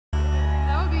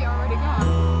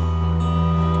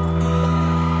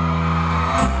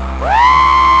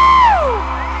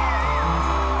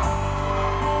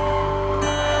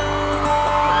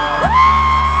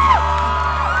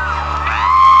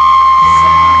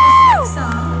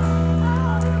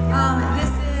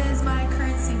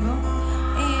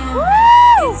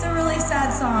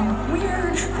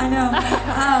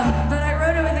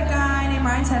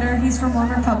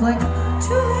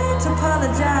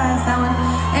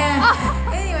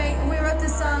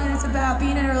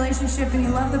relationship and you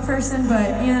love the person,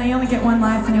 but you know you only get one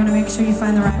life and you want to make sure you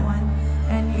find the right one,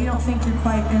 and you don't think you're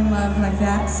quite in love like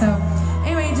that. So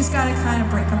anyway, you just gotta kind of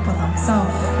break up with them. So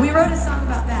we wrote a song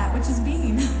about that, which is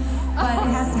being, but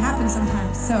it has to happen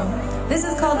sometimes. So this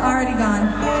is called Already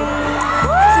Gone.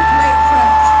 It's a great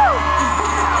approach.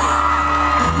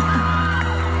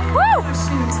 Oh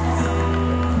shoot.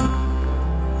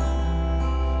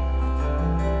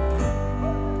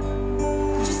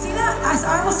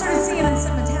 I almost started singing and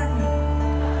someone attacked me.